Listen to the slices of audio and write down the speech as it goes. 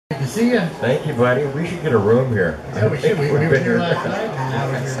see you. Thank you, buddy. We should get a room here. Yeah, we should. We were here last night.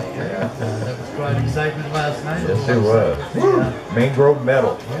 That was quite excitement last night. Yes, it was. Main Grove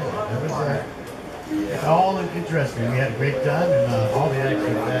Metal. Yeah, that was all interesting. We had a great time, and all the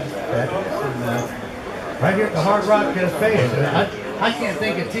action fabulous. Right here at the Hard Rock Cafe. I can't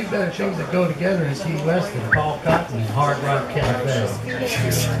think of two better things that go together in Key West than Paul Cotton and Hard Rock Cafe.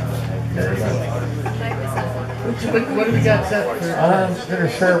 What do we got set for? I'm just going to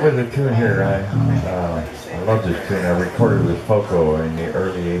start with a tune here. I love this tune. I recorded with Poco in the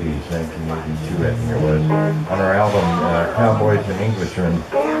early 80s, 1982 I think it was, on our album Cowboys and Englishmen.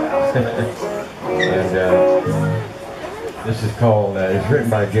 And this is called, it's written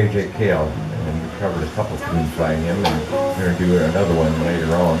by J.J. Cale, and we covered a couple tunes by him, and we're going to do another one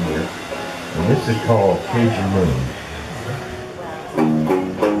later on here. And this is called Cajun Moon.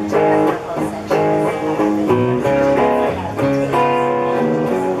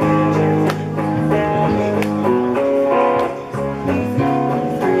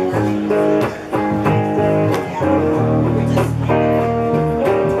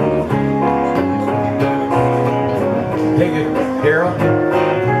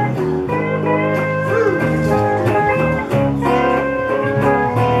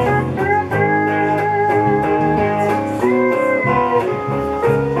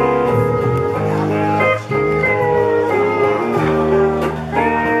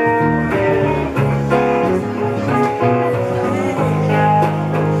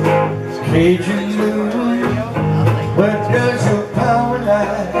 Cajun moon, where does your power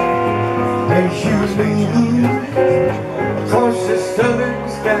lie? As you move across the southern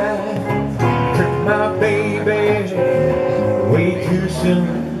sky, took my baby way too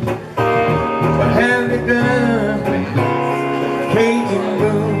soon. What have you done, Cajun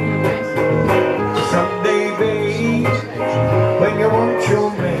moon? Someday, babe, when you want your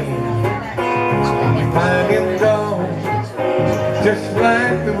man, you find him gone, just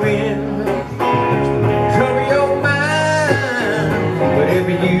like the wind.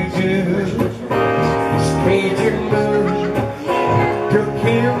 Whatever you do, this Cajun moon took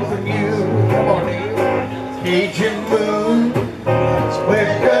him from you. Come on, Dave. Cajun moon,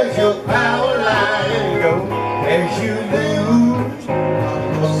 where does your power lie? Go as you move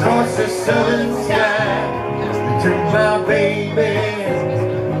across the southern sky. Took my baby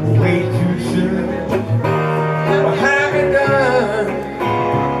way too soon. What have you done,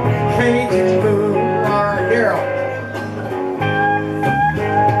 Cajun moon? All right, Daryl.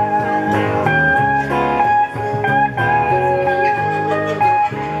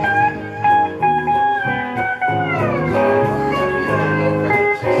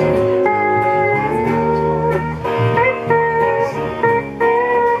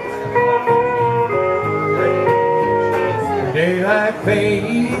 Daylight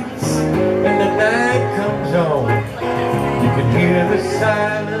fades and the night comes on. You can hear the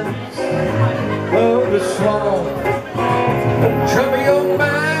silence of the swan. Don't trouble your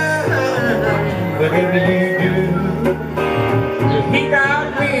mind, whatever you do. He got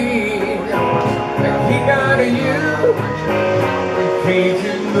me, and he got you.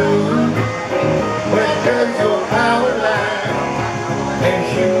 Cajun moon, where does your power lie? As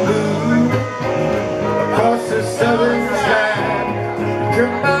you move across the southern sky.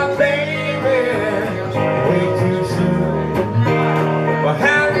 Took my baby way too soon. What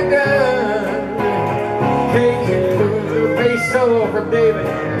have you done, Cajun moon? Bass solo from David.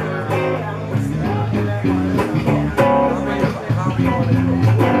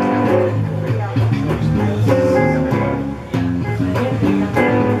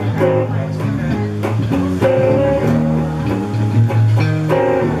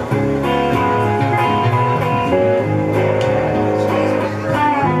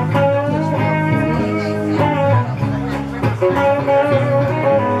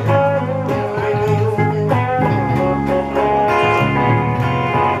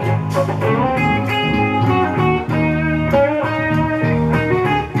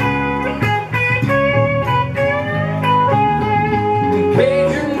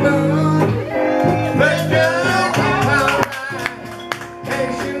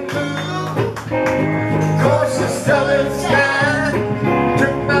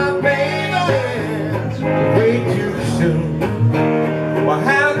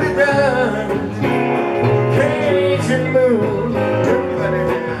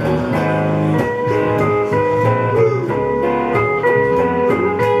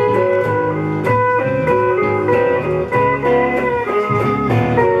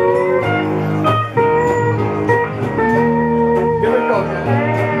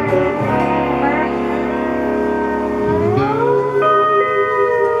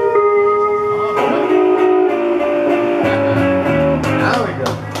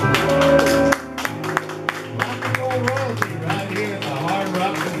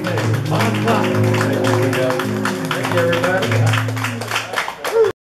 o'clock. Thank you, everybody.